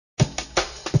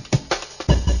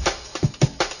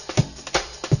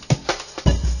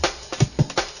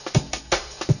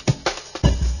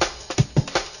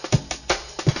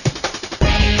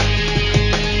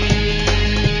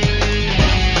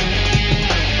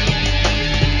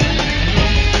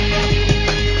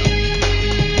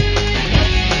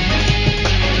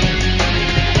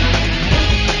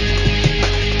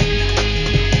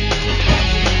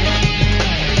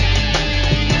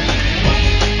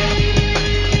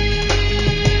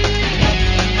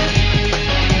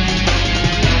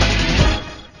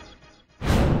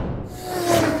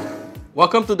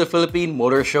Welcome to the Philippine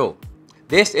Motor Show.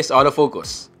 This is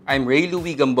Autofocus. I'm Ray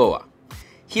Louis Gamboa.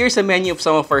 Here's a menu of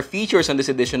some of our features on this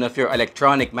edition of your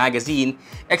electronic magazine,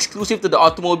 exclusive to the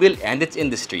automobile and its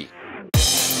industry.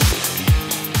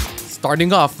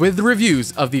 Starting off with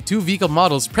reviews of the two vehicle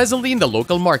models presently in the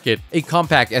local market, a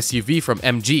compact SUV from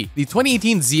MG, the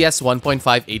 2018 ZS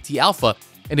 1.5 AT Alpha,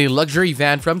 and a luxury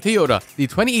van from Toyota, the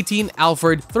 2018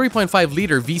 Alphard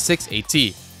 3.5-liter V6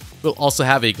 AT. We'll also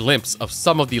have a glimpse of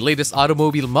some of the latest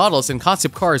automobile models and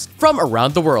concept cars from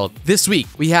around the world. This week,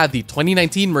 we had the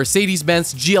 2019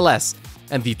 Mercedes-Benz GLS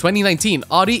and the 2019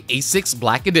 Audi A6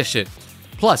 Black Edition.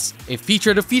 Plus, a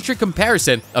feature-to-feature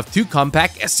comparison of two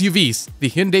compact SUVs, the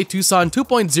Hyundai Tucson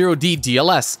 2.0D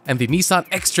DLS and the Nissan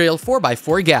X-Trail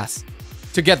 4x4 Gas.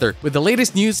 Together with the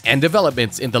latest news and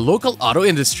developments in the local auto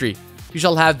industry, we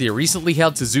shall have the recently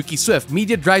held Suzuki Swift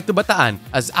Media Drive to Bataan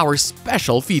as our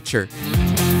special feature.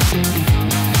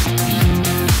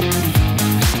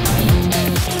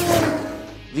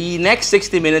 The next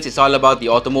 60 minutes is all about the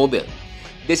automobile.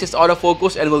 This is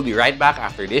Autofocus and we'll be right back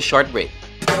after this short break.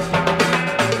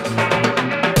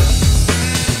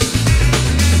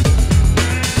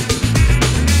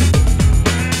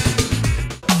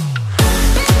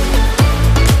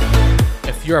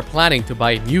 If you are planning to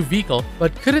buy a new vehicle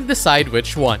but couldn't decide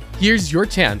which one, here's your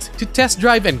chance to test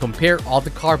drive and compare all the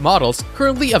car models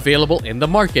currently available in the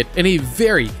market in a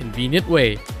very convenient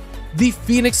way. The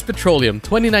Phoenix Petroleum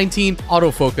 2019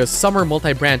 Autofocus Summer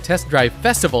Multi-Brand Test Drive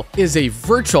Festival is a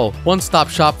virtual one-stop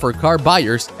shop for car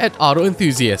buyers and auto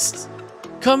enthusiasts.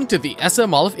 Come to the SM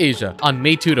Mall of Asia on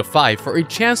May 2 to 5 for a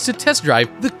chance to test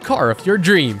drive the car of your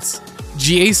dreams.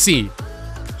 GAC,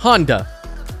 Honda,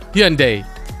 Hyundai,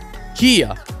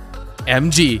 Kia,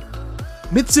 MG,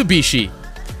 Mitsubishi,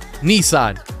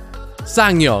 Nissan,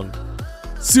 SsangYong,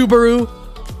 Subaru,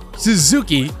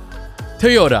 Suzuki,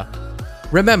 Toyota.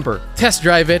 Remember, test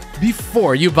drive it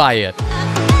before you buy it.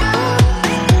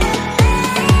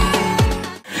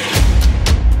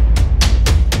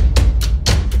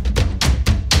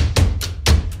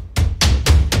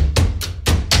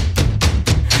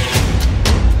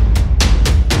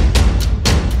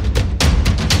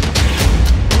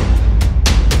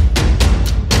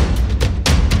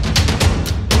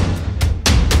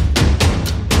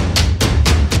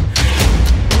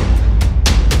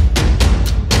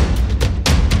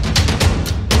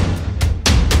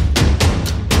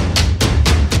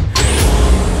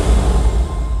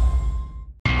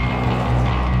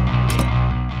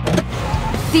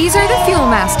 These are the Fuel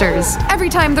Masters. Every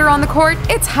time they're on the court,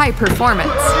 it's high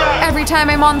performance. Every time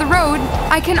I'm on the road,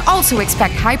 I can also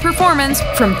expect high performance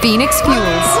from Phoenix Fuels.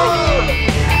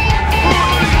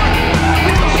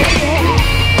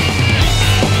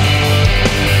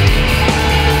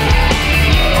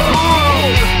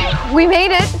 We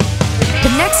made it!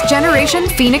 The next generation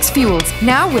Phoenix Fuels,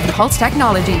 now with Pulse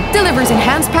technology, delivers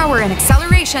enhanced power and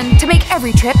acceleration to make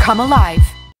every trip come alive.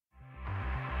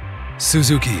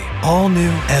 Suzuki all-new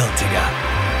Ertiga.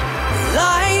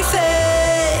 Life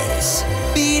is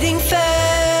beating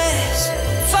fast.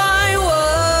 Find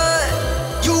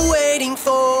what you're waiting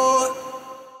for.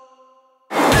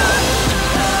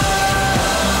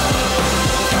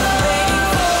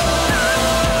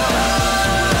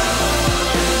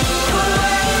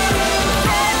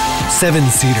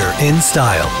 Seven-seater in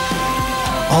style.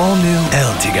 All-new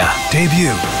Ertiga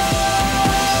debut.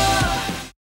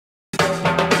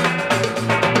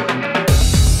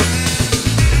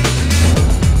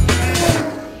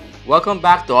 Welcome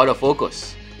back to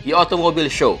Autofocus, the automobile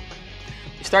show.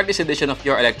 We start this edition of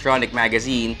your electronic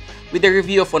magazine with a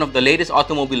review of one of the latest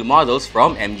automobile models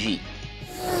from MG.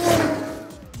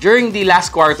 During the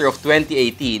last quarter of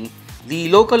 2018, the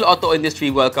local auto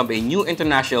industry welcomed a new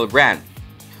international brand.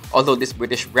 Although this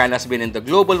British brand has been in the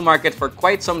global market for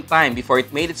quite some time before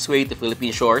it made its way to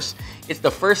Philippine shores, it's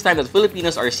the first time that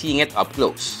Filipinos are seeing it up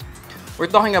close. We're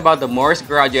talking about the Morris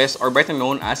Garages, or better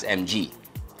known as MG.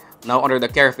 Now under the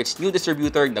care of its new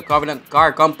distributor, the Covenant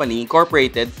Car Company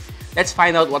Incorporated, let's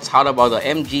find out what's hot about the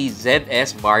MG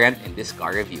ZS variant in this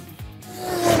car review.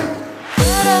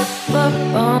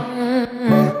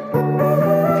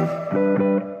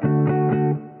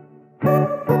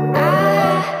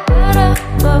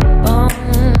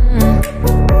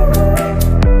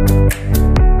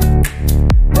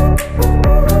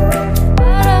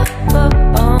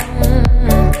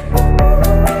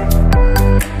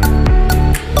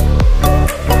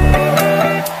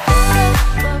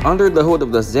 Under the hood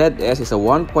of the ZS is a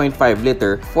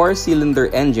 1.5-liter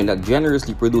 4-cylinder engine that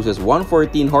generously produces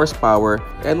 114 horsepower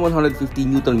and 150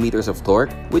 Nm of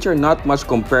torque, which are not much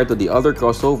compared to the other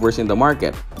crossovers in the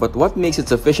market. But what makes it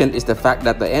sufficient is the fact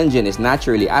that the engine is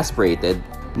naturally aspirated,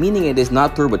 meaning it is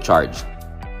not turbocharged.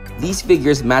 These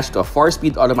figures match to a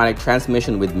 4-speed automatic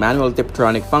transmission with manual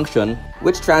Tiptronic function,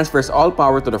 which transfers all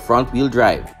power to the front-wheel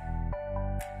drive.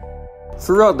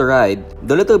 Throughout the ride,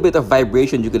 the little bit of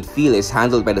vibration you could feel is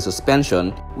handled by the suspension,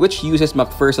 which uses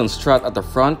McPherson strut at the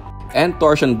front and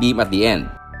torsion beam at the end.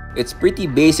 It's pretty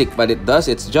basic, but it does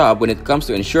its job when it comes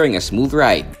to ensuring a smooth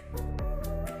ride.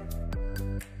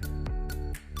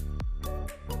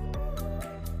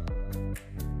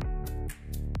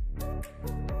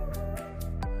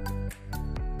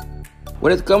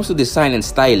 When it comes to design and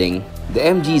styling, the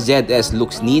MG ZS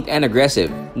looks neat and aggressive.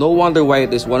 No wonder why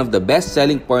it is one of the best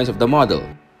selling points of the model.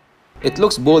 It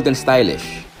looks bold and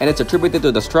stylish, and it's attributed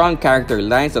to the strong character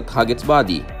lines that hug its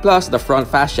body, plus the front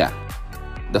fascia.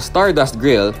 The Stardust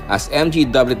grille, as MG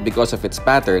dubbed it because of its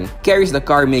pattern, carries the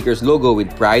car maker's logo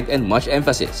with pride and much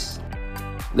emphasis.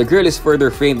 The grille is further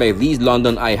framed by these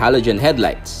London Eye halogen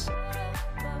headlights.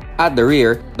 At the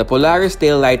rear, the Polaris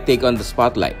taillight take on the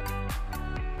spotlight.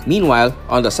 Meanwhile,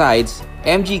 on the sides,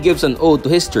 MG gives an ode to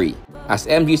history, as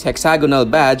MG's hexagonal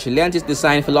badge lends its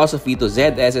design philosophy to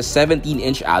ZS's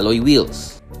 17-inch alloy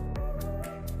wheels.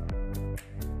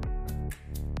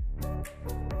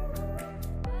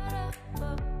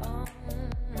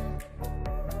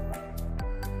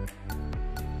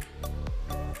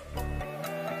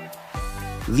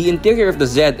 The interior of the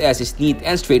ZS is neat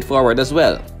and straightforward as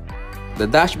well. The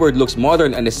dashboard looks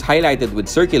modern and is highlighted with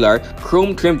circular,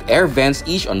 chrome-trimmed air vents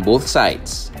each on both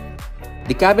sides.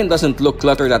 The cabin doesn't look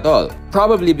cluttered at all,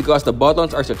 probably because the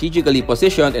buttons are strategically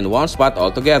positioned in one spot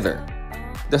altogether.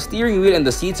 The steering wheel and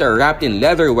the seats are wrapped in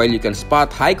leather, while you can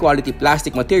spot high-quality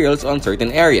plastic materials on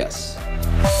certain areas.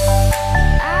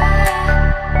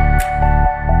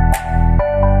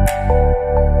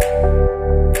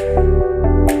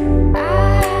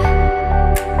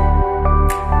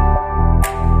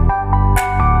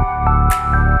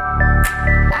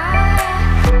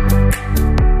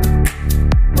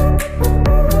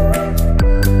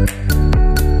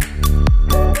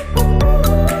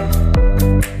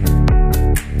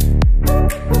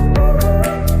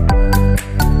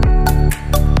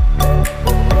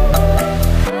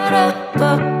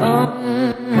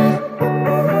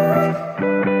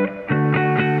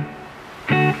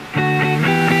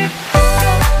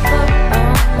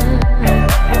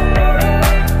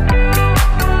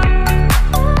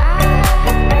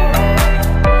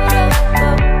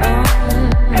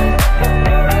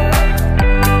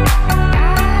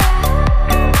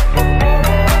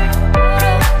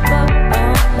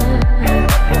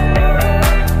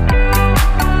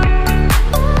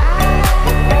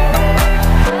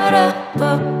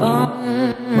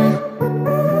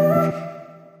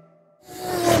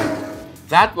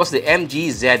 That was the MG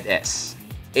ZS.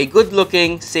 A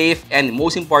good-looking, safe, and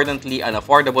most importantly, an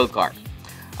affordable car.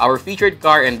 Our featured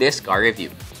car in this car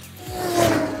review.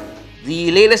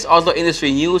 The latest auto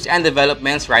industry news and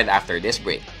developments right after this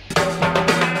break.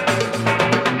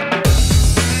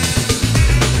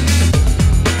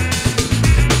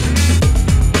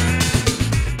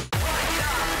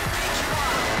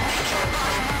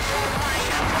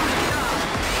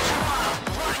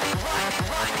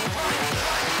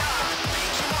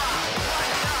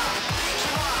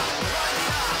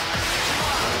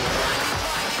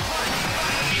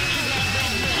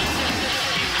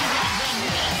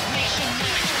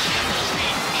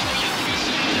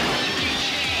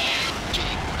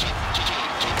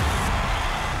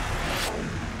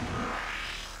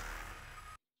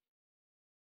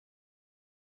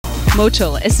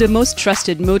 Motul is the most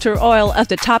trusted motor oil of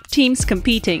the top teams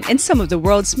competing in some of the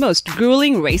world's most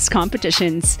grueling race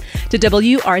competitions, the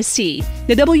WRC,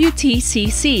 the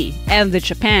WTCC, and the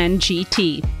Japan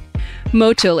GT.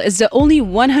 Motul is the only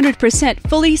 100%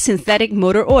 fully synthetic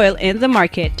motor oil in the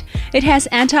market. It has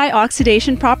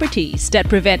antioxidant properties that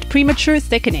prevent premature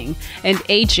thickening and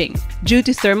aging due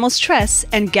to thermal stress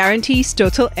and guarantees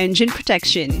total engine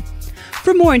protection.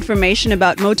 For more information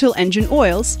about Motul engine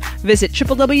oils, visit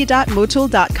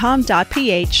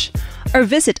www.motul.com.ph or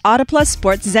visit Autoplus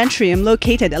Sports Zentrium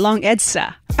located along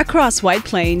EDSA, across White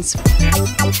Plains.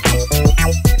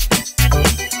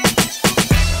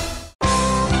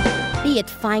 Be it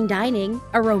fine dining,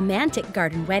 a romantic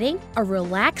garden wedding, a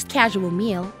relaxed casual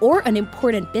meal, or an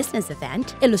important business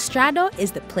event, Ilustrado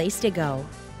is the place to go.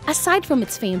 Aside from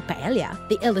its famed paella,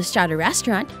 the Ilustrado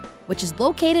restaurant, which is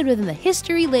located within the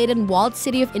history-laden walled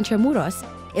city of Intramuros,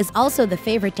 is also the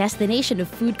favorite destination of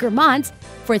food gourmands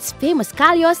for its famous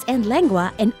callos and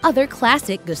lengua and other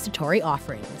classic gustatory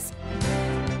offerings.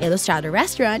 Ilustrado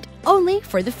Restaurant, only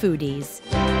for the foodies.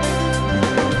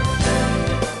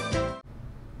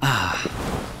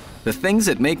 The things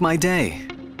that make my day.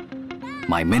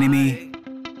 My mini-me,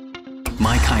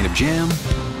 my kind of jam,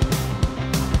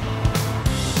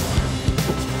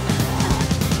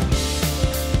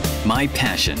 my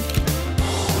passion,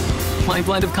 my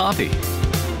blend of coffee,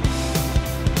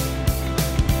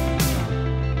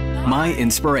 my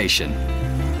inspiration.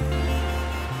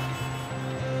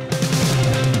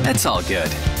 That's all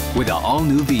good with the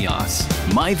all-new Vios.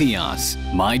 My Vios,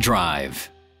 my drive.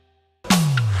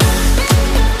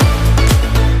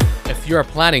 If you are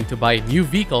planning to buy a new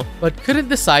vehicle but couldn't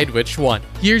decide which one,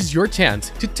 here's your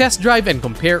chance to test drive and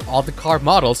compare all the car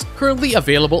models currently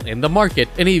available in the market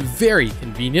in a very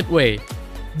convenient way.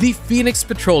 The Phoenix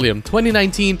Petroleum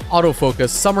 2019 Autofocus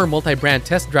Summer Multi-Brand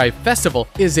Test Drive Festival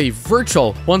is a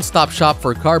virtual one-stop shop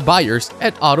for car buyers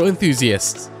and auto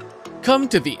enthusiasts. Come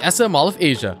to the SM Mall of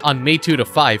Asia on May 2 to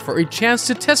 5 for a chance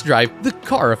to test drive the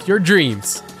car of your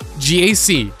dreams.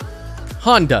 GAC,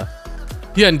 Honda,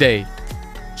 Hyundai,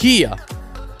 Kia,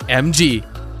 MG,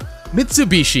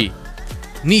 Mitsubishi,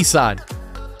 Nissan,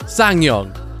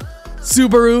 SsangYong,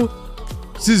 Subaru,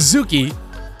 Suzuki,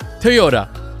 Toyota.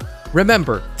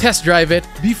 Remember, test drive it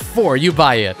before you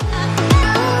buy it.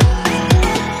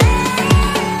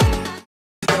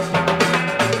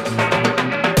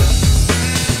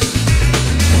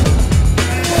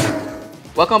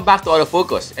 Welcome back to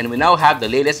Autofocus, and we now have the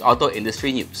latest auto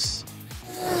industry news.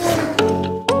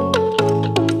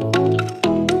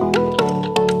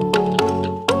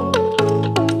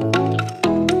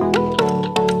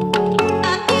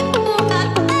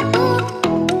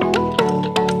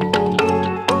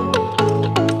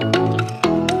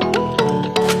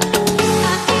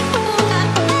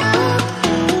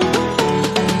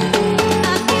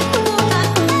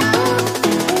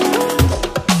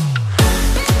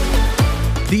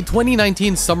 The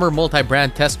 2019 Summer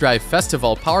Multi-Brand Test Drive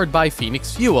Festival, powered by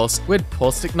Phoenix Fuels with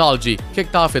Pulse Technology,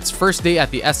 kicked off its first day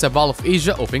at the SM Mall of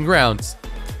Asia Open Grounds.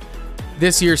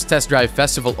 This year's Test Drive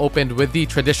Festival opened with the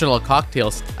traditional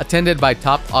cocktails, attended by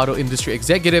top auto industry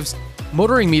executives,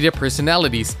 motoring media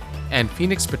personalities, and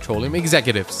Phoenix Petroleum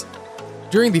executives.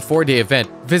 During the 4-day event,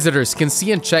 visitors can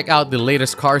see and check out the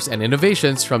latest cars and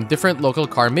innovations from different local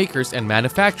car makers and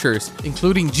manufacturers,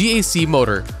 including GAC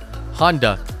Motor,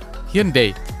 Honda,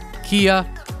 Hyundai, Kia,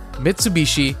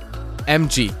 Mitsubishi,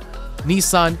 MG,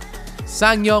 Nissan,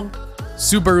 SsangYong,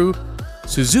 Subaru,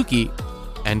 Suzuki,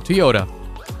 and Toyota.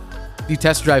 The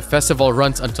Test Drive Festival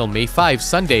runs until May 5,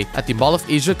 Sunday at the Mall of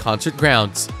Asia Concert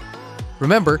Grounds.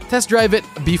 Remember, test drive it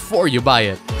before you buy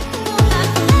it.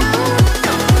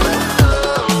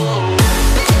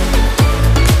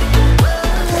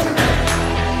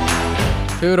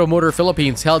 Toyota Motor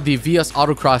Philippines held the Vios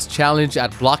Autocross Challenge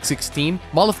at Block 16,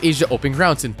 Mall of Asia Open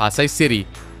Grounds in Pasay City.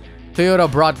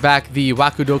 Toyota brought back the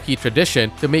Wakudoki tradition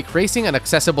to make racing an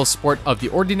accessible sport of the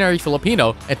ordinary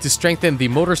Filipino and to strengthen the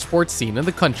motorsport scene in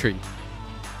the country.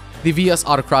 The Vios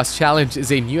Autocross Challenge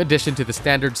is a new addition to the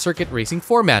standard circuit racing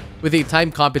format, with a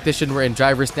time competition wherein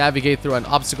drivers navigate through an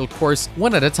obstacle course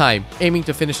one at a time, aiming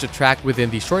to finish the track within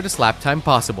the shortest lap time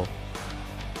possible.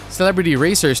 Celebrity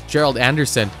racers Gerald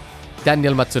Anderson,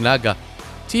 Daniel Matsunaga,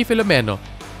 T. Filomeno,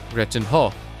 Gretchen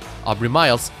Ho, Aubrey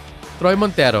Miles, Troy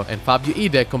Montero, and Fabio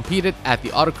Ide competed at the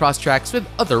autocross tracks with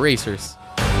other racers.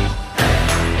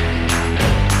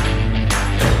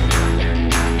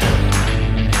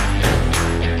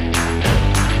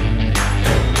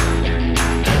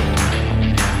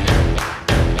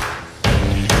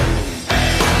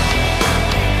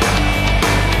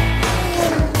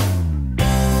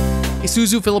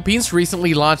 Isuzu Philippines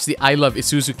recently launched the I Love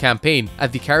Isuzu campaign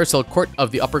at the Carousel Court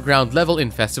of the upper ground level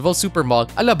in Festival Supermall,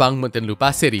 Alabang,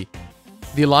 Muntinlupa City.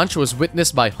 The launch was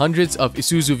witnessed by hundreds of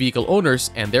Isuzu vehicle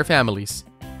owners and their families.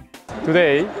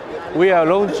 Today, we are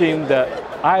launching the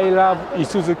I Love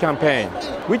Isuzu campaign,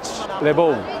 which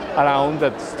revolves around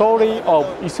the story of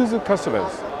Isuzu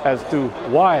customers as to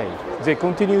why they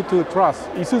continue to trust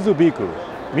Isuzu vehicle,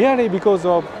 merely because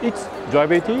of its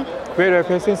drivability, fuel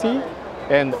efficiency,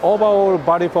 and overall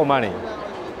value for money.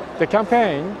 The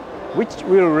campaign, which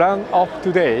will run off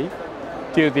today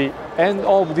till the end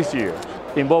of this year,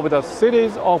 involved a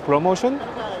series of promotion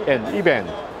and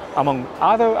events, among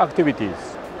other activities,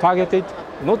 targeted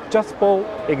not just for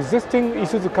existing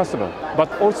Isuzu customers, but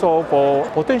also for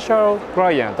potential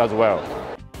clients as well.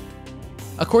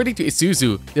 According to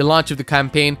Isuzu, the launch of the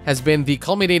campaign has been the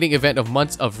culminating event of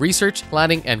months of research,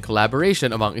 planning, and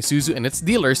collaboration among Isuzu and its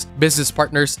dealers, business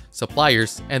partners,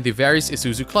 suppliers, and the various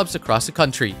Isuzu clubs across the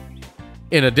country.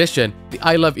 In addition, the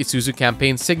I Love Isuzu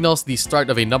campaign signals the start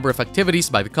of a number of activities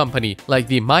by the company, like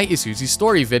the My Isuzu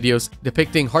Story videos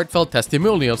depicting heartfelt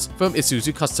testimonials from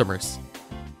Isuzu customers.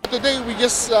 Today, we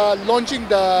just launching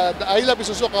the I Love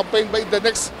Isuzu campaign, but in the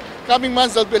next coming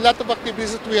months, there'll be a lot of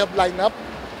activities that we have lined up.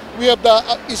 We have the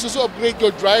Isuzu Upgrade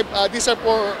Your Drive. These are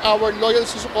for our loyal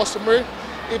Isuzu customer.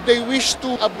 If they wish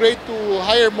to upgrade to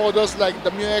higher models like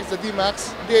the MU-X, the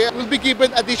D-Max, they will be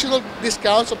given additional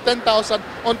discounts of 10,000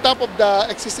 on top of the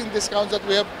existing discounts that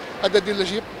we have at the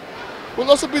dealership. We'll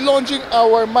also be launching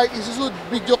our My Isuzu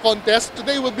video contest.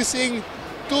 Today, we'll be seeing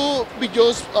 2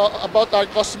 videos about our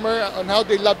customer on how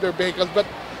they love their vehicles. But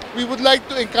we would like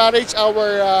to encourage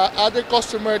our other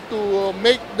customer to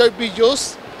make their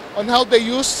videos on how they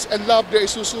use and love their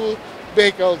Isuzu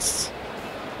vehicles.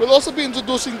 We'll also be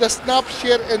introducing the Snap,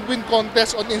 Share, and Win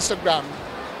contest on Instagram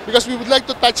because we would like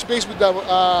to touch base with the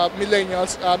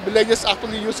millennials. Millennials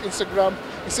actually use Instagram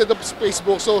instead of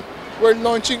Facebook, so we're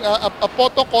launching a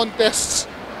photo contest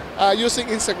using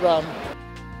Instagram.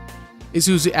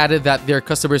 Isuzu added that their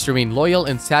customers remain loyal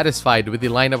and satisfied with the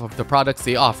lineup of the products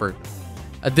they offer.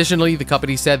 Additionally, the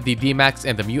company said the D-Max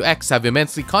and the MU-X have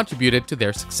immensely contributed to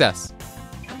their success.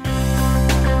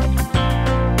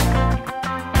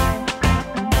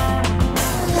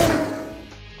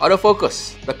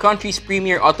 Autofocus, the country's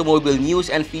premier automobile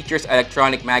news and features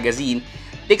electronic magazine,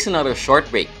 takes another short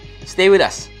break. Stay with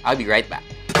us. I'll be right back.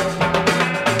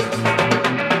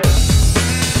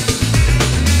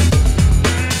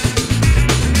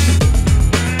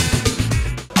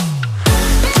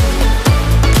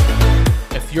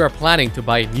 If you are planning to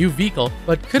buy a new vehicle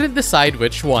but couldn't decide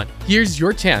which one, here's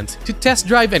your chance to test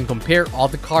drive and compare all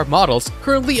the car models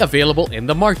currently available in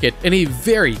the market in a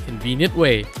very convenient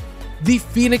way. The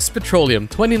Phoenix Petroleum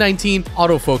 2019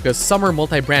 Autofocus Summer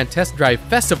Multi-Brand Test Drive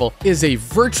Festival is a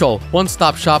virtual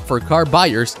one-stop shop for car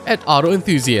buyers and auto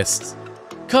enthusiasts.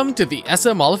 Come to the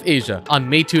SM Mall of Asia on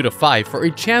May 2 to 5 for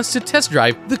a chance to test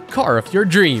drive the car of your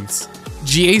dreams.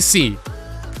 GAC,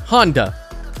 Honda,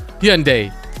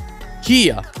 Hyundai,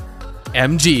 Kia,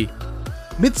 MG,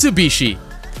 Mitsubishi,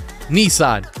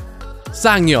 Nissan,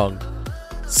 SsangYong,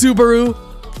 Subaru,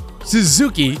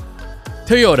 Suzuki,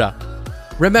 Toyota.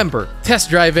 Remember, test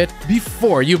drive it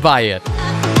before you buy it.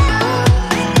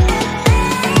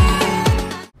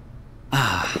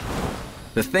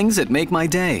 The things that make my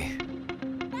day.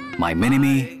 My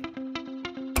mini-me.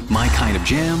 My kind of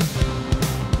jam.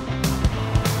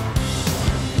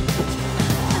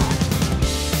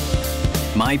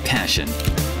 My passion.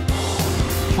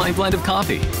 My blend of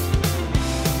coffee.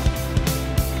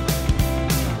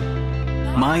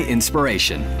 My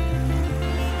inspiration.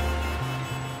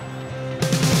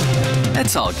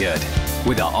 That's all good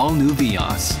with the all-new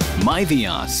Vios. My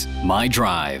Vios, my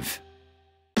drive.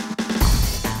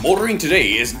 Motoring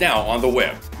Today is now on the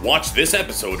web. Watch this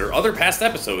episode or other past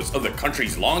episodes of the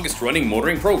country's longest-running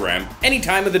motoring program any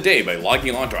time of the day by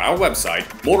logging on to our website,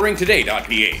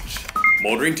 motoringtoday.ph.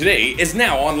 Motoring Today is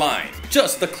now online,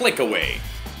 just a click away.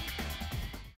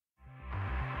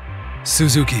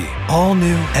 Suzuki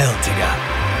All-New Ertiga.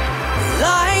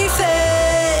 Life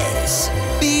is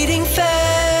beating fast.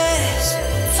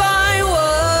 Find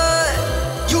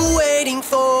what you're waiting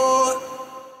for.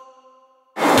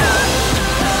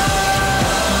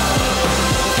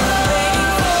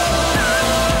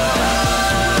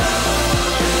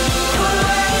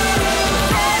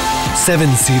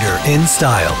 Seven-seater in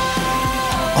style.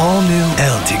 All-New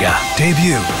Ertiga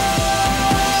debut.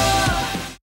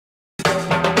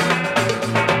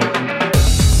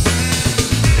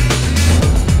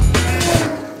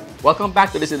 Welcome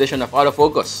back to this edition of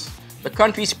Autofocus, the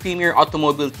country's premier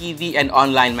automobile TV and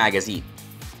online magazine.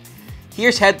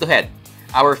 Here's Head to Head,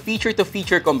 our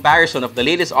feature-to-feature comparison of the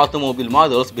latest automobile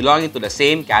models belonging to the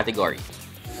same category.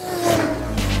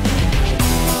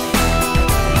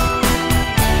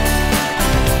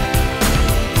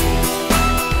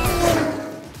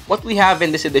 What we have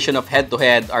in this edition of Head to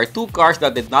Head are two cars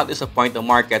that did not disappoint the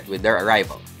market with their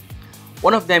arrival.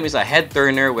 One of them is a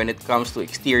head-turner when it comes to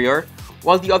exterior,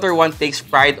 while the other one takes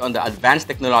pride on the advanced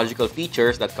technological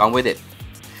features that come with it.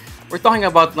 We're talking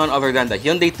about none other than the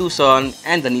Hyundai Tucson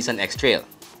and the Nissan X-Trail.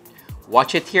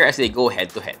 Watch it here as they go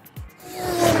head-to-head.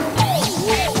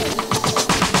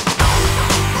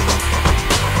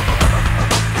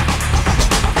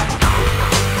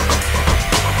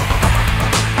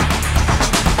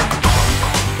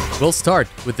 We'll start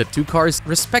with the two cars'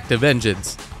 respective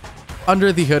engines.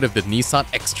 Under the hood of the Nissan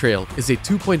X-Trail is a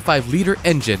 2.5-liter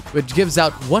engine which gives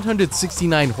out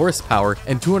 169 horsepower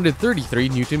and 233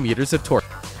 Nm of torque.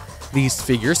 These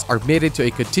figures are mated to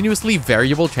a continuously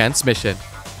variable transmission.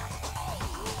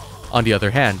 On the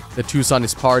other hand, the Tucson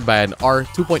is powered by an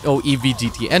R2.0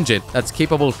 EV-GT engine that's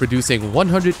capable of producing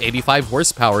 185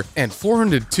 horsepower and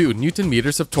 402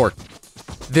 Nm of torque.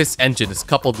 This engine is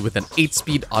coupled with an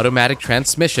 8-speed automatic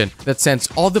transmission that sends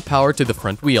all the power to the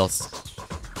front wheels.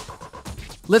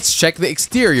 Let's check the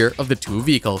exterior of the two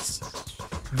vehicles.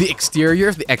 The exterior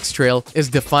of the X-Trail is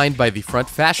defined by the front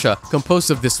fascia composed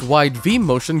of this wide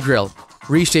V-motion grille,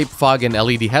 reshaped fog and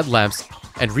LED headlamps,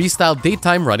 and restyled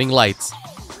daytime running lights.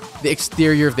 The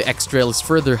exterior of the X-Trail is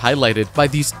further highlighted by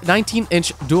these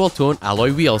 19-inch dual-tone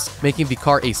alloy wheels, making the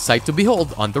car a sight to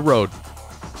behold on the road.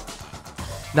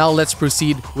 Now let's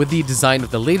proceed with the design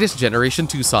of the latest generation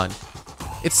Tucson.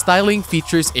 Its styling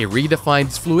features a redefined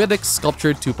fluidic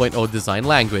sculptured 2.0 design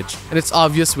language, and it's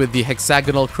obvious with the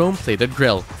hexagonal chrome-plated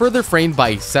grille, further framed by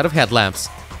a set of headlamps.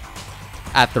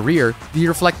 At the rear, the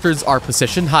reflectors are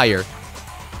positioned higher.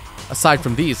 Aside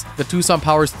from these, the Tucson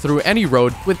powers through any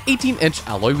road with 18-inch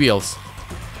alloy wheels.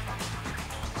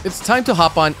 It's time to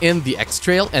hop on in the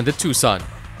X-Trail and the Tucson.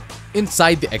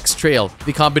 Inside the X-Trail,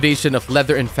 the combination of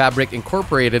leather and fabric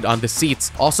incorporated on the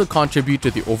seats also contribute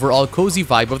to the overall cozy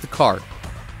vibe of the car.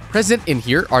 Present in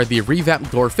here are the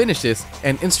revamped door finishes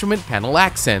and instrument panel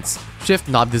accents, shift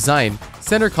knob design,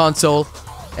 center console,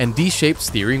 and D-shaped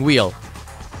steering wheel.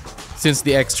 Since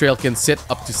the X-Trail can sit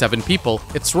up to 7 people,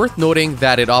 it's worth noting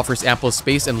that it offers ample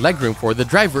space and legroom for the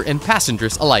driver and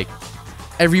passengers alike.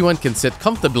 Everyone can sit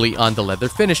comfortably on the leather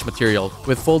finish material,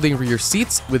 with folding rear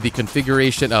seats with the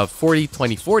configuration of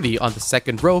 40-20-40 on the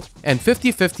second row and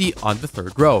 50-50 on the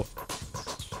third row.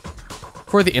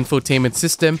 For the infotainment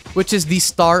system, which is the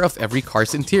star of every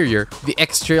car's interior, the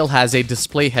X-Trail has a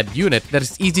display head unit that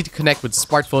is easy to connect with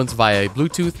smartphones via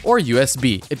Bluetooth or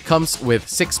USB. It comes with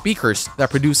 6 speakers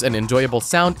that produce an enjoyable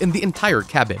sound in the entire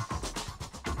cabin.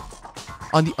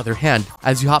 On the other hand,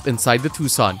 as you hop inside the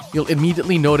Tucson, you'll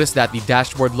immediately notice that the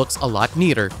dashboard looks a lot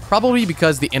neater, probably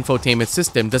because the infotainment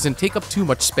system doesn't take up too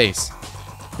much space.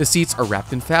 The seats are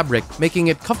wrapped in fabric, making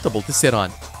it comfortable to sit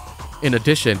on. In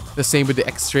addition, the same with the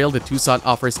X-Trail, the Tucson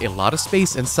offers a lot of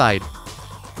space inside.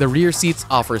 The rear seats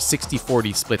offer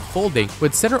 60-40 split folding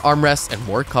with center armrests and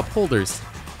more cup holders.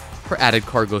 For added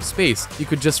cargo space, you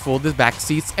could just fold the back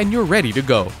seats and you're ready to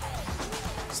go.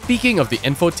 Speaking of the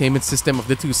infotainment system of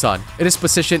the Tucson, it is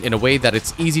positioned in a way that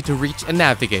it's easy to reach and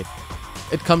navigate.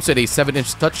 It comes with a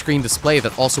 7-inch touchscreen display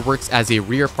that also works as a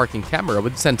rear parking camera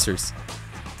with sensors.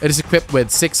 It is equipped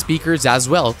with 6 speakers as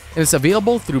well and is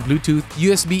available through Bluetooth,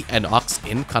 USB, and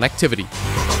aux-in connectivity.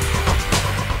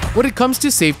 When it comes to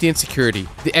safety and security,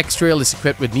 the X-Trail is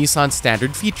equipped with Nissan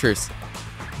standard features.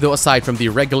 Though aside from the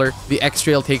regular, the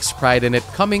X-Trail takes pride in it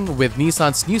coming with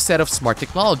Nissan's new set of smart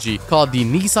technology called the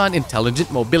Nissan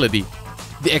Intelligent Mobility.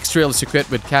 The X-Trail is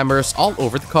equipped with cameras all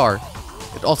over the car.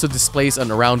 It also displays an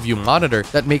around view monitor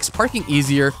that makes parking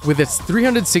easier with its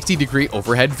 360-degree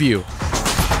overhead view.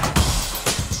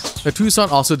 The Tucson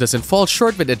also doesn't fall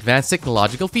short with advanced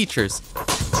technological features.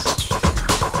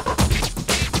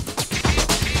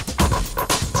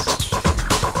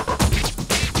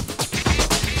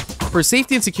 For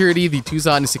safety and security, the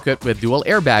Tucson is equipped with dual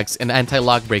airbags and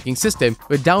anti-lock braking system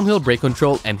with downhill brake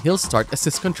control and hill start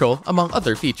assist control, among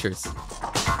other features.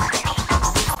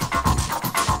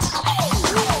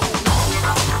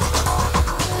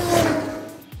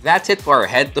 That's it for our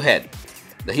head-to-head.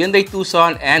 The Hyundai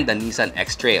Tucson and the Nissan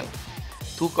X-Trail.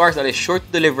 2 cars that is sure to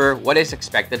deliver what is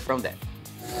expected from them.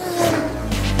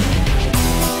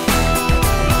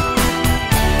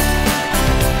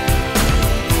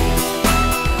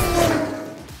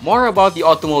 More about the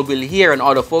automobile here on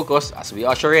Autofocus as we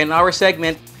usher in our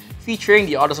segment featuring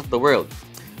the autos of the world,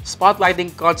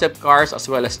 spotlighting concept cars as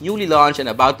well as newly launched and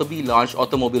about to be launched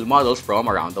automobile models from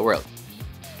around the world.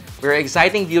 For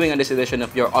exciting viewing on this edition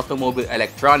of your Automobile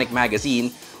Electronic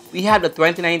Magazine, we have the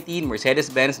 2019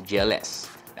 Mercedes-Benz GLS.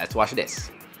 Let's watch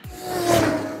this.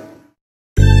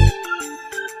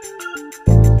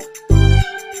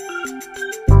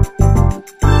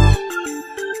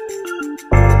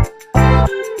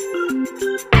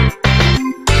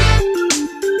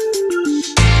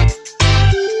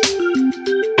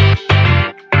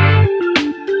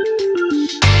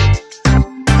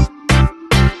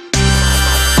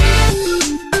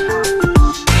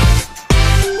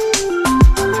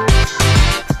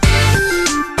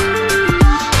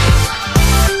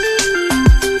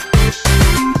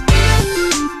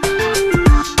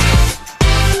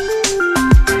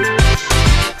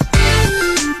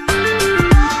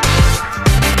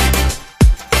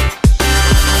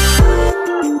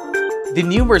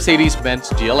 new Mercedes-Benz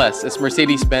GLS is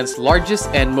Mercedes-Benz's largest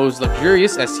and most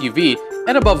luxurious SUV,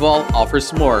 and above all,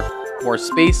 offers more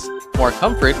space, more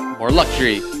comfort, more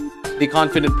luxury. The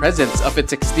confident presence of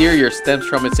its exterior stems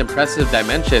from its impressive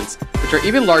dimensions, which are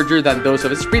even larger than those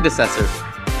of its predecessor.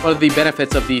 One of the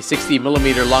benefits of the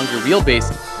 60mm longer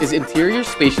wheelbase is interior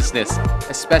spaciousness,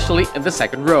 especially in the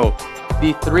second row.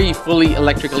 The 3 fully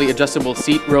electrically adjustable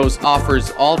seat rows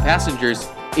offers all passengers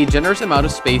a generous amount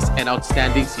of space and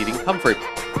outstanding seating comfort.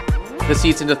 The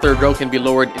seats in the third row can be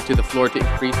lowered into the floor to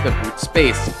increase the boot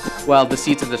space, while the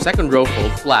seats in the second row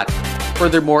fold flat.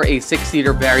 Furthermore, a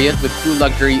 6-seater variant with 2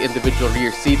 luxury individual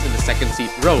rear seats in the second seat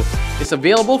row is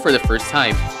available for the first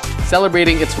time.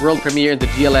 Celebrating its world premiere in the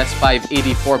GLS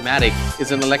 580 Matic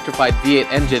is an electrified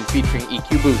V8 engine featuring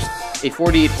EQ Boost, a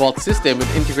 48-volt system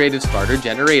with integrated starter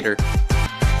generator.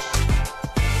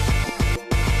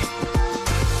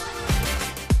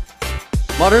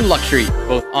 Modern luxury,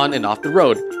 both on and off the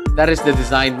road. That is the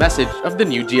design message of the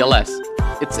new GLS.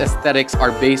 Its aesthetics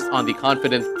are based on the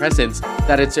confident presence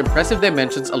that its impressive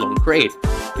dimensions alone create.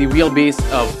 The wheelbase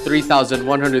of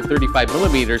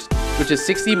 3,135mm, which is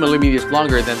 60mm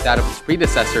longer than that of its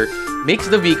predecessor, makes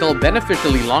the vehicle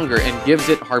beneficially longer and gives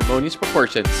it harmonious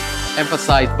proportions,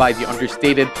 emphasized by the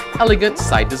understated, elegant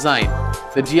side design.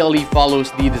 The GLE follows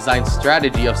the design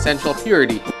strategy of central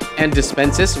purity and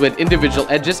dispenses with individual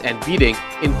edges and beading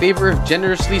in favor of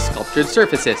generously sculptured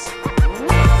surfaces.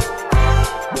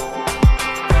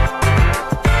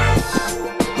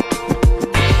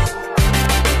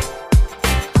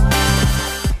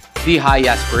 The high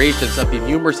aspirations of the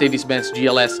new Mercedes-Benz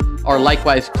GLS are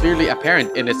likewise clearly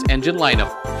apparent in its engine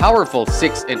lineup. Powerful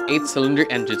 6- and 8-cylinder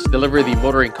engines deliver the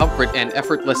motoring comfort and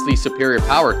effortlessly superior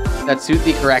power that suit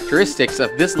the characteristics of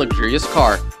this luxurious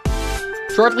car.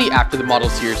 Shortly after the Model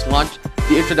Series launch,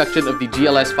 the introduction of the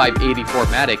GLS 580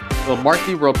 Matic will mark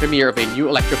the world premiere of a new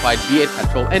electrified V8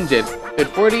 petrol engine with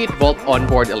 48-volt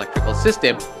onboard electrical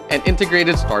system and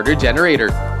integrated starter generator.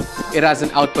 It has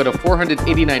an output of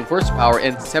 489 horsepower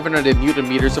and 700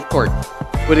 Nm of torque,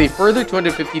 with a further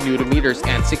 250 Nm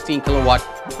and 16 kW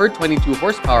per 22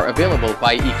 horsepower available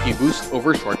by EQ Boost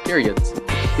over short periods.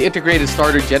 The integrated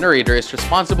starter generator is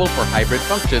responsible for hybrid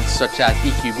functions such as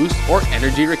EQ Boost or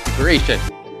energy recuperation,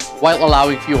 while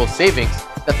allowing fuel savings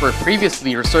that were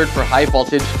previously reserved for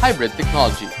high-voltage hybrid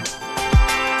technology.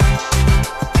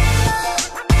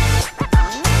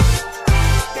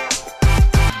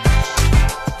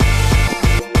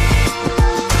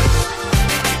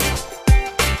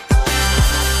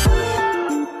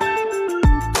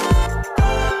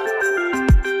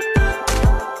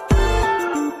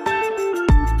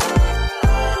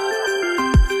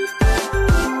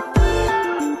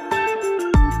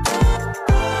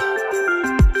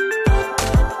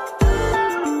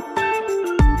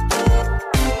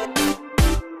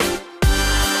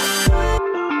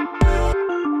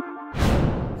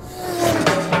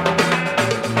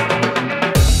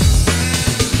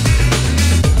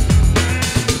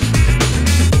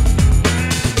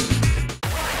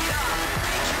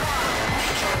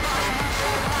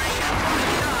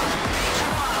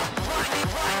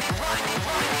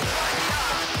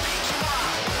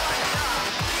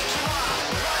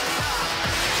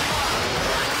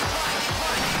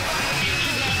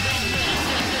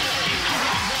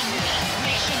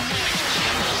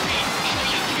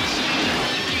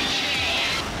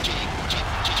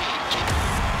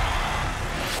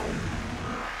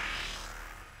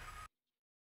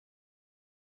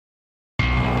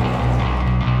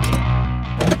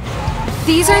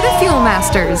 These are the Fuel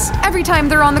Masters. Every time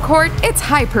they're on the court, it's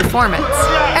high performance.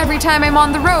 Every time I'm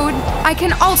on the road, I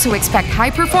can also expect high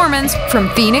performance from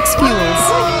Phoenix Fuels.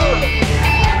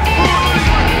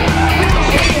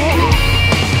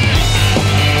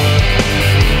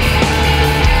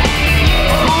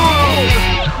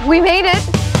 We made it!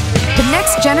 The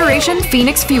next generation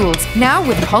Phoenix Fuels, now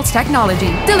with Pulse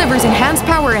technology, delivers enhanced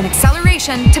power and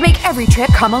acceleration to make every trip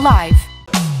come alive.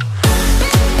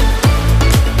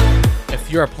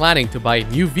 If you are planning to buy a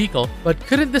new vehicle but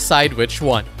couldn't decide which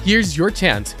one, here's your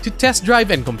chance to test drive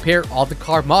and compare all the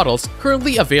car models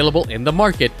currently available in the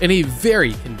market in a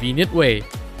very convenient way.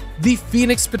 The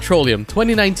Phoenix Petroleum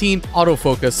 2019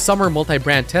 Autofocus Summer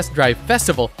Multi-Brand Test Drive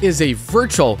Festival is a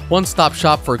virtual one-stop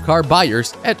shop for car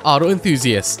buyers and auto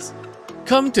enthusiasts.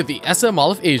 Come to the SM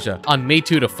Mall of Asia on May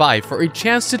 2 to 5 for a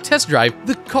chance to test drive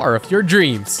the car of your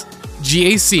dreams.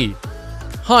 GAC,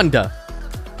 Honda,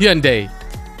 Hyundai,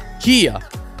 Kia,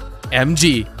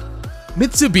 MG,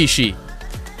 Mitsubishi,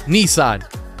 Nissan,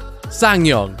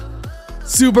 SsangYong,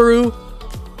 Subaru,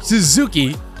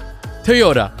 Suzuki,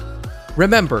 Toyota.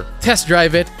 Remember, test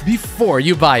drive it before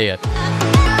you buy it.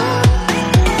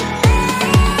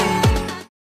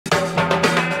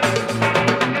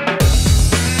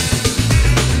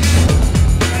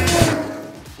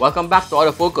 Welcome back to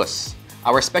Autofocus.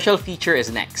 Our special feature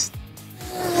is next.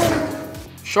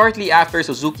 Shortly after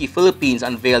Suzuki Philippines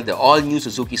unveiled the all-new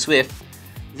Suzuki Swift,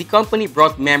 the company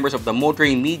brought members of the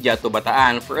motoring media to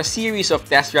Bataan for a series of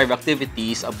test drive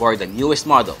activities aboard the newest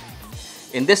model.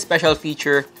 In this special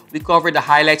feature, we cover the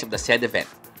highlights of the said event.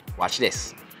 Watch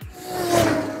this.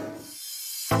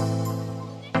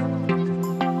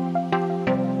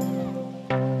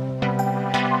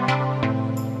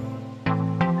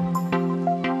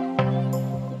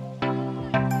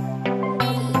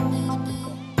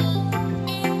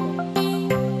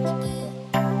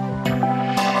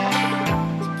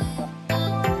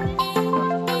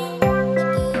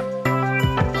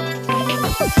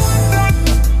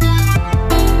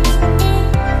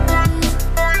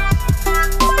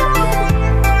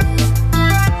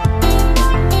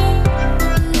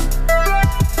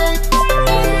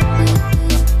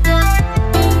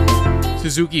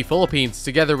 Suzuki Philippines,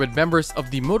 together with members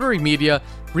of the motoring media,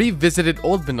 revisited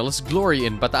Old Manila's glory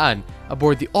in Bataan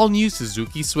aboard the all-new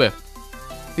Suzuki Swift.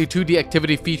 The 2D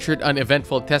activity featured an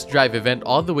eventful test drive event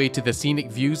all the way to the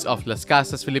scenic views of Las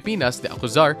Casas Filipinas de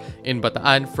Acuzar in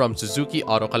Bataan from Suzuki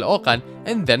Auto Caloocan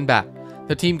and then back.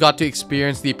 The team got to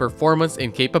experience the performance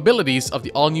and capabilities of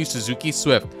the all-new Suzuki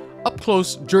Swift up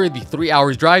close during the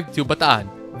 3-hour drive to Bataan.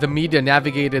 The media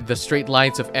navigated the straight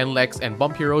lines of NLEX and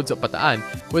bumpy roads of Bataan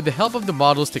with the help of the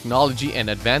model's technology and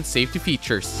advanced safety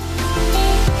features.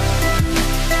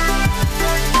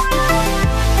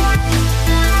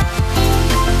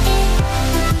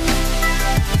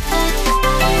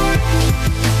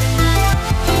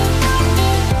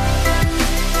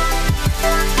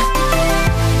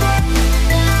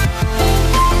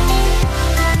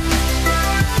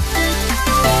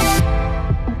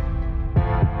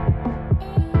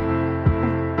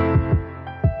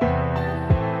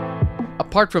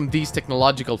 Apart from these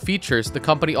technological features, the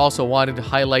company also wanted to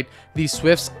highlight the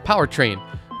Swift's powertrain.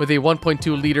 With a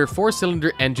 1.2-liter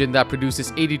 4-cylinder engine that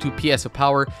produces 82 PS of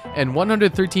power and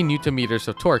 113 Nm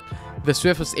of torque, the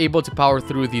Swift was able to power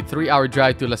through the 3-hour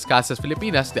drive to Las Casas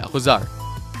Filipinas de Acuzar.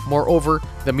 Moreover,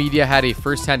 the media had a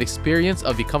first-hand experience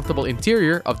of the comfortable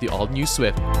interior of the all-new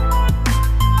Swift.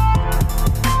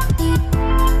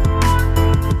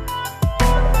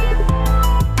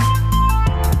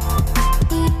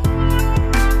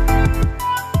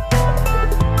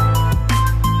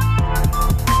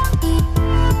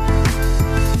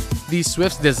 The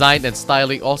Swift's design and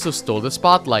styling also stole the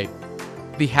spotlight.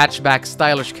 The hatchback's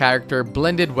stylish character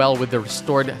blended well with the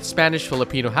restored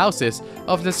Spanish-Filipino houses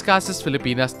of Las Casas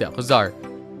Filipinas de Acuzar.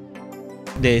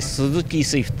 The Suzuki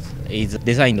Swift is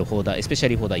designed for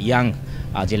especially for the young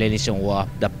generation or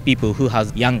the people who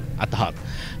has young at heart.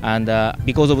 And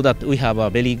because of that, we have a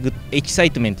very good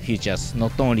excitement features,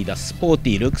 not only the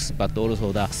sporty looks, but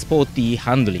also the sporty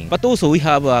handling. But also we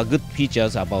have good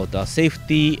features about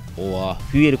safety or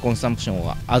fuel consumption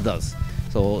or others.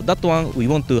 So that one we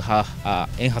want to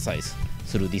emphasize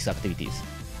through these activities.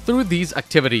 Through these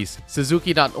activities,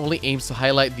 Suzuki not only aims to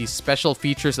highlight the special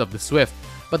features of the Swift,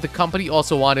 but the company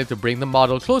also wanted to bring the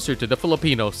model closer to the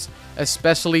Filipinos,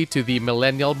 especially to the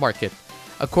millennial market.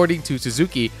 According to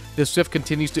Suzuki, the Swift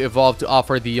continues to evolve to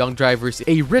offer the young drivers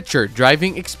a richer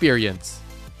driving experience.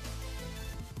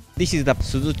 This is the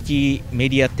Suzuki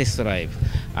Media Test Drive,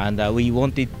 and we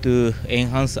wanted to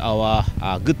enhance our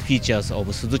good features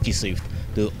of Suzuki Swift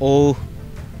to all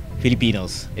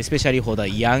Filipinos, especially for the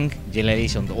young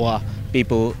generation or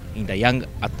people in the young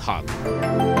at heart.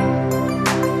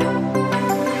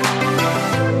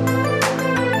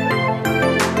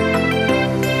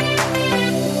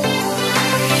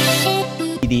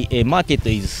 The market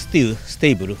is still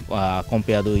stable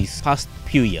compared with past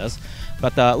few years,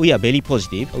 but we are very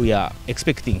positive. We are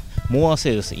expecting more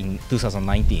sales in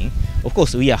 2019. Of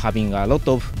course, we are having a lot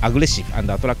of aggressive and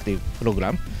attractive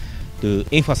program to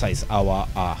emphasize our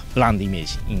brand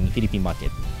image in Philippine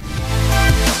market.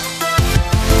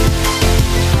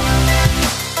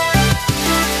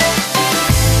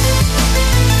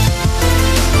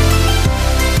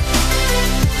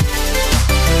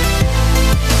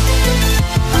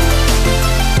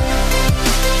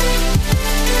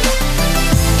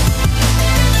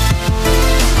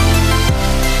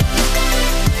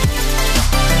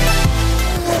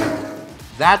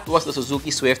 That was the Suzuki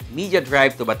Swift Media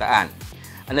Drive to Bataan,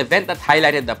 an event that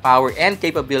highlighted the power and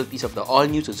capabilities of the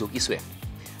all-new Suzuki Swift,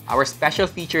 our special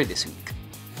feature this week.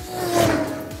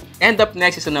 And up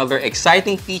next is another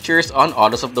exciting features on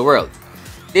Autos of the World.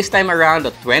 This time around,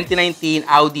 the 2019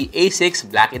 Audi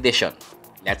A6 Black Edition.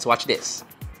 Let's watch this.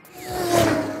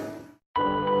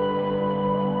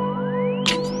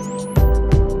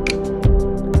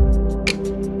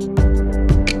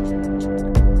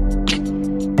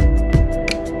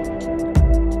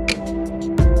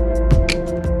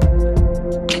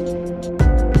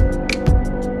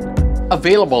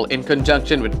 Available in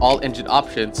conjunction with all engine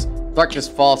options, darkness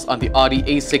falls on the Audi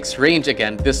A6 range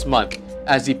again this month,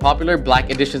 as the popular Black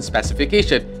Edition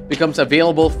specification becomes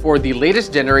available for the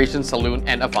latest generation Saloon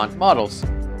and Avant models.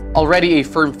 Already a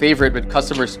firm favorite with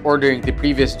customers ordering the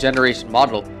previous generation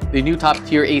model, the new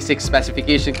top-tier A6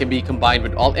 specification can be combined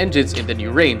with all engines in the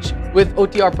new range, with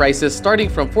OTR prices starting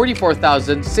from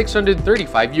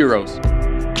 €44,635.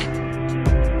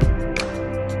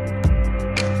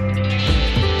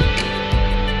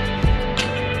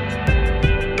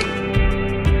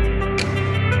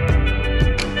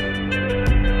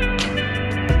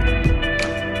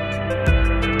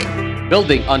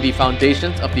 Building on the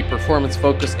foundations of the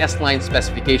performance-focused S-Line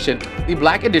specification, the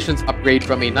Black Editions upgrade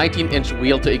from a 19-inch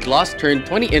wheel to a gloss-turned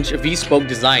 20-inch V-spoke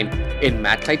design in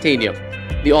matte titanium.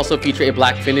 They also feature a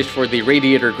black finish for the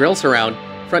radiator grille surround,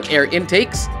 front air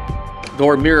intakes,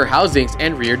 door mirror housings,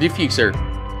 and rear diffuser,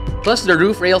 plus the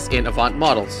roof rails in Avant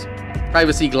models.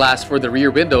 Privacy glass for the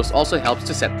rear windows also helps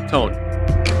to set the tone.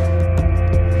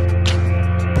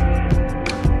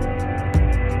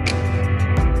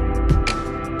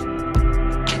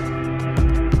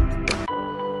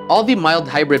 All the mild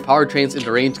hybrid powertrains in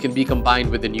the range can be combined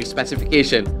with the new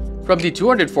specification, from the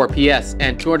 204 PS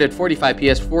and 245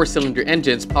 PS 4-cylinder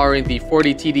engines powering the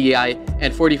 40 TDI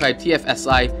and 45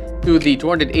 TFSI to the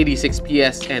 286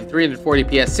 PS and 340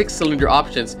 PS 6-cylinder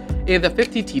options in the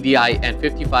 50 TDI and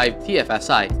 55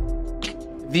 TFSI.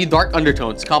 The dark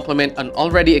undertones complement an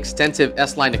already extensive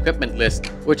S-Line equipment list,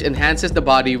 which enhances the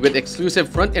body with exclusive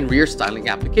front and rear styling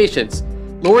applications,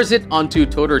 lowers it onto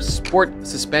Totor's sport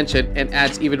suspension, and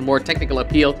adds even more technical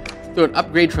appeal through an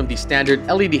upgrade from the standard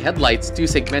LED headlights to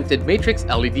segmented matrix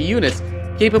LED units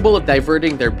capable of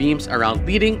diverting their beams around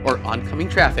leading or oncoming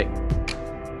traffic.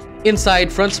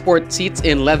 Inside, front sport seats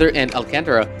in leather and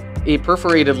Alcantara, a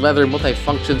perforated leather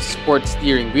multifunction sport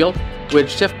steering wheel with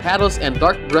shift paddles and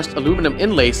dark brushed aluminum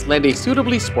inlays lend a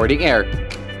suitably sporting air.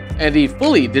 And the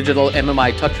fully digital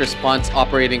MMI touch response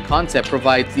operating concept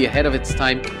provides the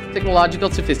ahead-of-its-time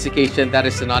technological sophistication that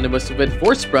is synonymous with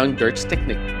Vorsprung durch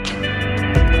Technik.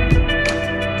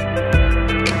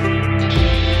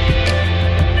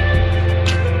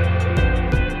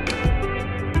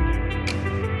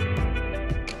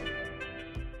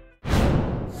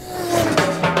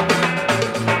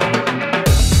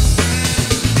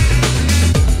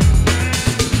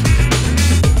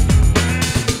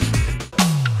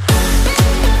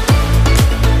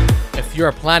 If you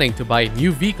are planning to buy a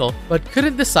new vehicle but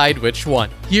couldn't decide which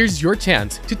one, here's your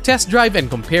chance to test drive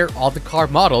and compare all the car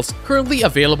models currently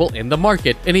available in the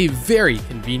market in a very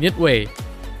convenient way.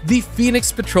 The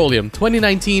Phoenix Petroleum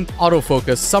 2019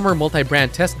 Autofocus Summer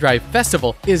Multi-Brand Test Drive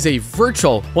Festival is a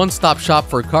virtual one-stop shop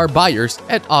for car buyers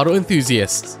and auto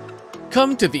enthusiasts.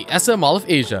 Come to the SM Mall of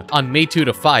Asia on May 2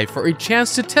 to 5 for a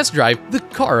chance to test drive the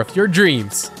car of your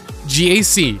dreams.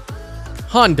 GAC,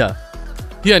 Honda,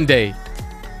 Hyundai,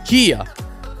 Kia,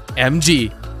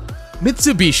 MG,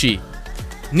 Mitsubishi,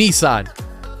 Nissan,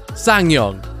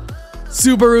 SsangYong,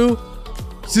 Subaru,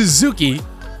 Suzuki,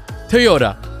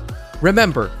 Toyota.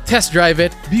 Remember, test drive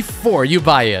it before you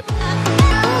buy it.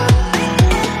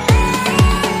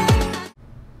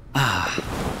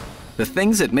 The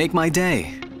things that make my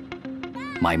day.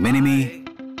 My Mini-Me,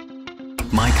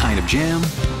 my kind of jam,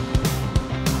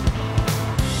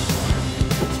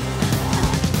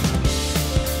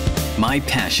 my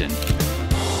passion,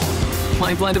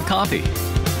 my blend of coffee,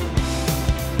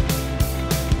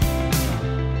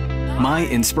 my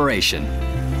inspiration.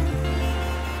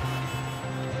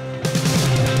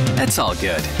 That's all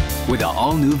good with the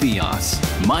all-new Vios.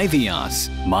 My Vios,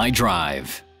 my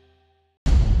drive.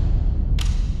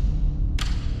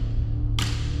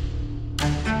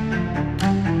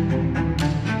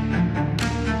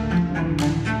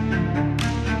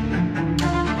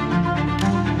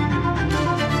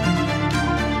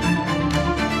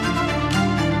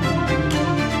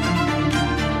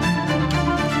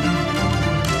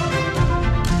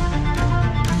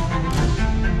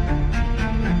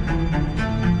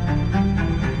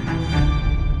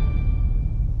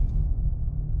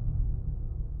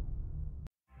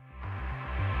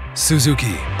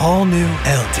 Suzuki all-new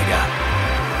Ertiga.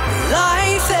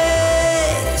 Life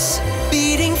is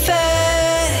beating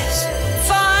fast.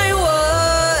 Find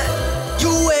what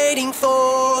you're waiting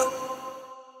for.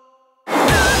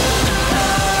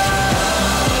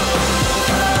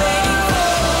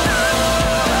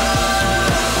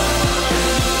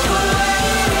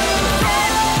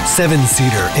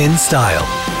 Seven-seater in style.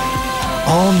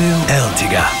 All-new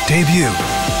Ertiga debut.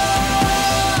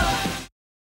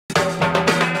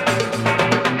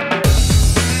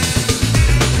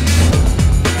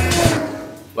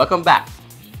 Welcome back.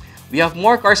 We have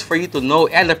more cars for you to know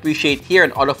and appreciate here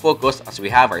in Autofocus as we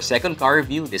have our second car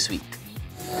review this week.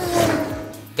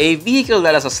 A vehicle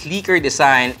that has a sleeker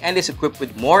design and is equipped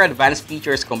with more advanced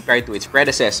features compared to its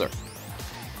predecessor.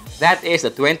 That is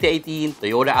the 2018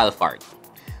 Toyota Alphard.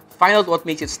 Find out what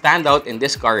makes it stand out in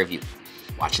this car review.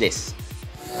 Watch this.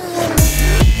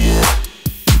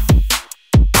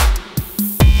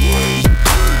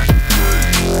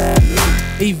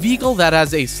 A vehicle that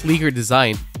has a sleeker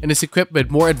design and is equipped with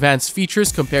more advanced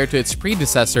features compared to its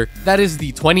predecessor, that is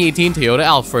the 2018 Toyota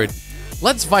Alphard.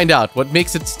 Let's find out what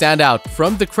makes it stand out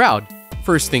from the crowd.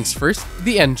 First things first,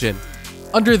 the engine.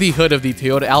 Under the hood of the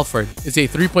Toyota Alphard is a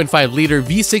 3.5-liter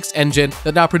V6 engine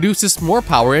that now produces more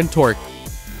power and torque.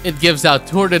 It gives out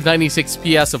 296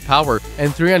 PS of power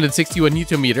and 361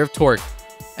 Nm of torque.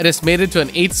 It is mated to an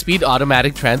 8-speed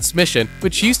automatic transmission,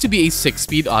 which used to be a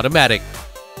 6-speed automatic.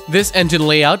 This engine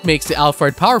layout makes the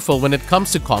Alphard powerful when it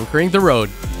comes to conquering the road.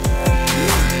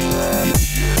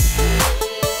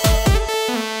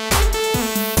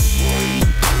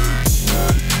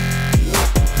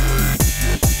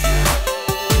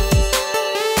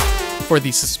 For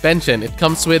the suspension, it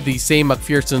comes with the same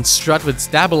McPherson strut with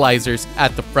stabilizers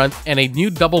at the front and a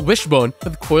new double wishbone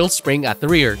with coil spring at the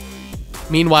rear.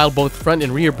 Meanwhile, both front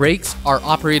and rear brakes are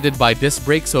operated by disc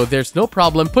brakes, so there's no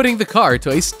problem putting the car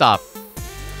to a stop.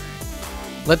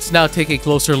 Let's now take a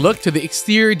closer look to the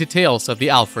exterior details of the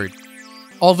Alphard.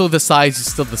 Although the size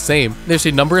is still the same, there's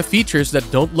a number of features that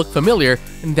don't look familiar,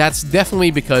 and that's definitely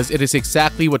because it is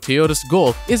exactly what Toyota's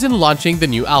goal is in launching the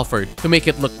new Alphard, to make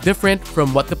it look different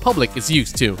from what the public is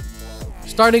used to.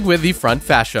 Starting with the front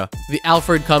fascia, the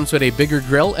Alphard comes with a bigger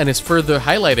grille and is further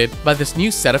highlighted by this new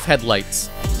set of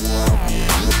headlights.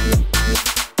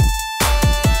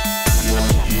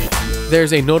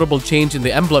 There's a notable change in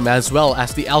the emblem as well,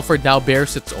 as the Alphard now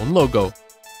bears its own logo.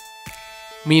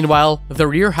 Meanwhile, the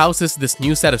rear houses this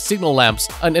new set of signal lamps,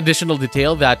 an additional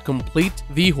detail that complete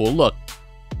the whole look.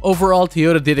 Overall,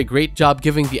 Toyota did a great job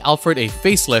giving the Alphard a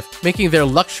facelift, making their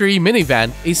luxury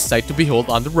minivan a sight to behold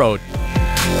on the road.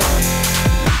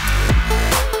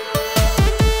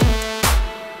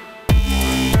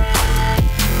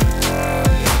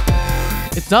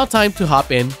 It's now time to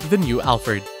hop in the new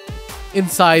Alphard.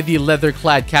 Inside, the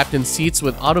leather-clad captain seats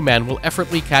with Automan will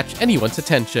effortlessly catch anyone's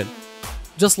attention.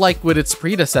 Just like with its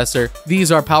predecessor,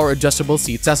 these are power-adjustable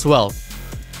seats as well.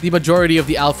 The majority of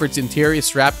the Alphard's interior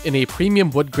is wrapped in a premium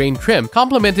wood grain trim,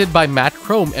 complemented by matte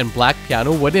chrome and black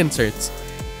piano wood inserts.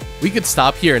 We could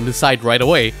stop here and decide right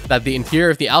away that the interior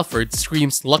of the Alphard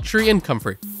screams luxury and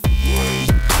comfort.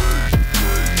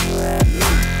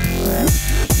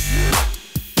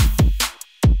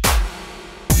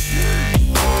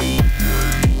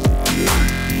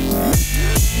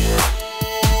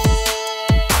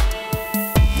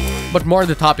 But more on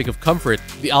the topic of comfort,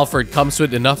 the Alphard comes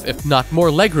with enough if not more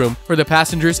legroom for the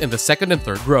passengers in the second and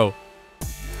third row.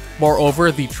 Moreover,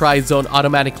 the Tri-Zone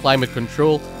automatic climate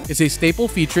control is a staple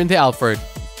feature in the Alphard.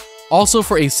 Also,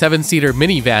 for a 7-seater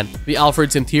minivan, the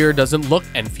Alphard's interior doesn't look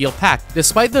and feel packed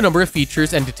despite the number of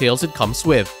features and details it comes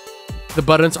with. The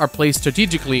buttons are placed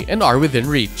strategically and are within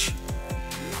reach.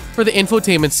 For the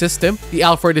infotainment system, the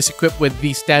Alphard is equipped with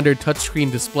the standard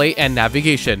touchscreen display and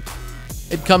navigation.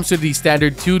 It comes with the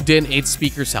standard 2-DIN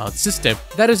 8-speaker sound system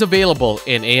that is available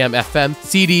in AM/FM,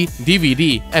 CD,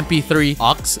 DVD, MP3,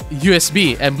 aux,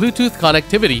 USB, and Bluetooth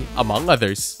connectivity, among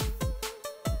others.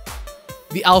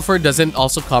 The Alphard doesn't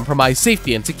also compromise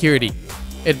safety and security.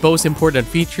 It boasts important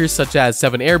features such as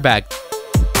 7 airbags,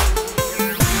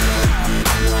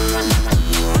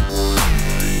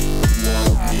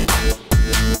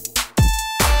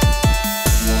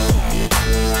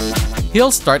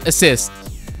 hill start assist,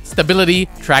 stability,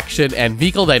 traction, and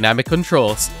vehicle dynamic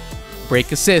controls,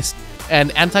 brake assist,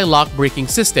 and anti-lock braking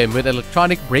system with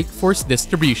electronic brake force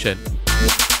distribution.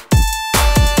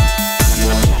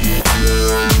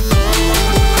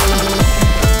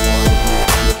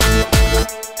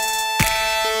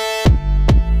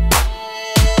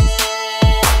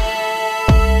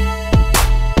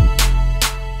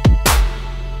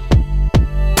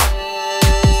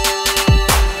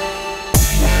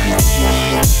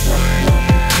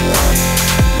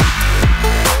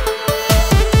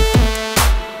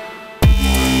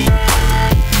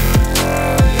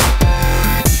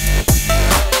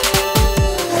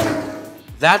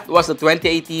 That was the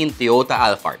 2018 Toyota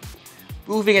Alphard,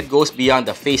 proving it goes beyond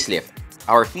the facelift,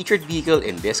 our featured vehicle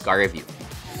in this car review.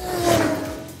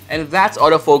 And that's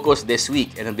Autofocus this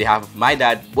week, and on behalf of my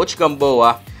dad, Butch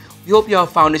Gamboa, we hope you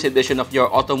have found this edition of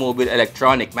your Automobile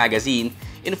Electronic magazine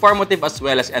informative as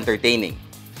well as entertaining.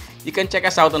 You can check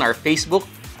us out on our Facebook,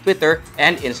 Twitter,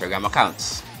 and Instagram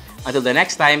accounts. Until the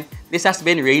next time, This has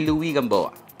been Ray Louie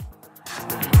Gamboa.